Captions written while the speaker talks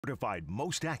Certified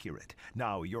most accurate.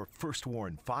 Now your First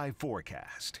Warn 5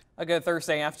 forecast. A good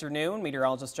Thursday afternoon.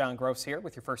 Meteorologist John Gross here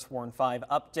with your First Warn 5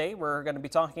 update. We're going to be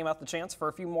talking about the chance for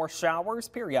a few more showers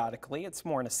periodically. It's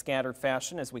more in a scattered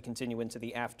fashion as we continue into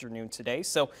the afternoon today.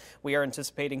 So we are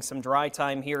anticipating some dry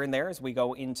time here and there as we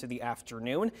go into the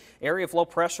afternoon. Area of low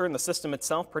pressure in the system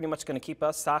itself pretty much going to keep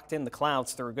us socked in the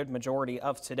clouds through a good majority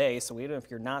of today. So even if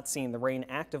you're not seeing the rain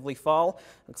actively fall,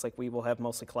 looks like we will have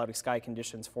mostly cloudy sky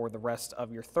conditions for the rest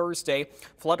of your Thursday.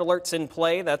 Flood alerts in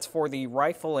play. That's for the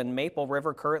Rifle and Maple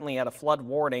River, currently at a flood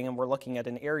warning, and we're looking at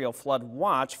an aerial flood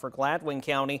watch for Gladwin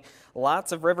County.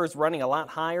 Lots of rivers running a lot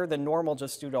higher than normal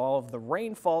just due to all of the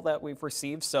rainfall that we've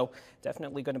received, so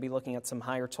definitely going to be looking at some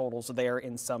higher totals there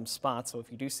in some spots. So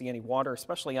if you do see any water,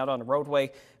 especially out on the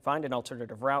roadway, find an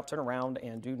alternative route, turn around,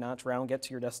 and do not drown. Get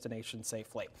to your destination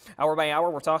safely. Hour by hour,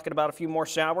 we're talking about a few more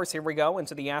showers. Here we go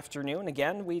into the afternoon.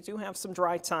 Again, we do have some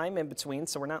dry time in between,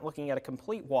 so we're not looking at a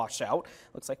complete washout.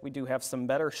 Looks like we do have some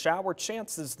better shower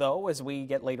chances, though, as we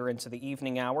get later into the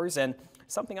evening hours. And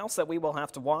something else that we will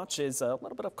have to watch is a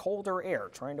little bit of colder air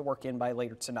trying to work in by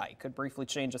later tonight. Could briefly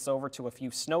change us over to a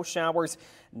few snow showers.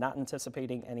 Not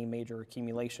anticipating any major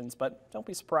accumulations, but don't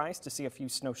be surprised to see a few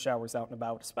snow showers out and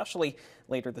about, especially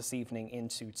later this evening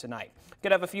into tonight.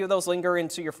 Could have a few of those linger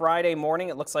into your Friday morning.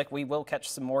 It looks like we will catch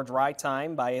some more dry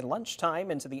time by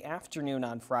lunchtime into the afternoon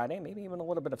on Friday, maybe even a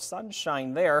little bit of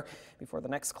sunshine there before the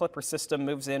next clipper system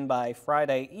moves in by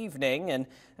Friday evening, and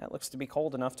that looks to be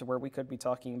cold enough to where we could be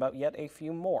talking about yet a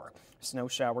few more snow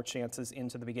shower chances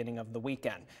into the beginning of the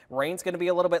weekend. Rain's going to be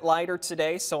a little bit lighter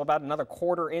today, so about another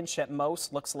quarter-inch at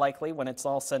most looks likely when it's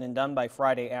all said and done by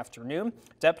Friday afternoon.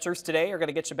 Temperatures today are going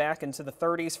to get you back into the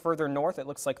 30s further north. It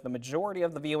looks like the majority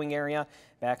of the viewing area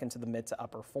back into the mid to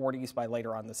upper 40s by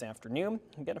later on this afternoon.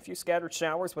 Again, a few scattered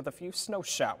showers with a few snow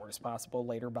showers possible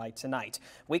later by tonight.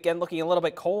 Weekend looking a little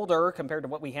bit colder compared to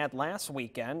what we had last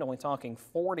weekend, only talking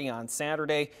 40 on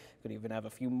Saturday. Could even have a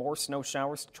few more snow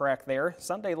showers to track there.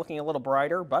 Sunday looking a little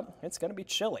brighter, but it's going to be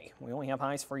chilly. We only have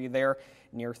highs for you there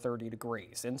near 30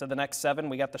 degrees. Into the next 7,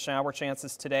 we got the shower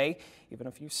chances today, even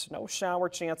a few snow shower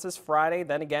chances Friday,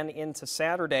 then again into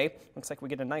Saturday. Looks like we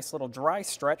get a nice little dry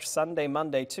stretch Sunday,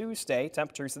 Monday, Tuesday.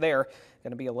 Temperatures there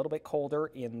going to be a little bit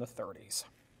colder in the 30s.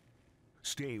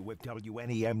 Stay with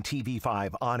WNEM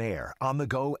TV5 on air, on the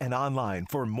go, and online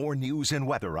for more news and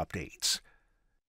weather updates.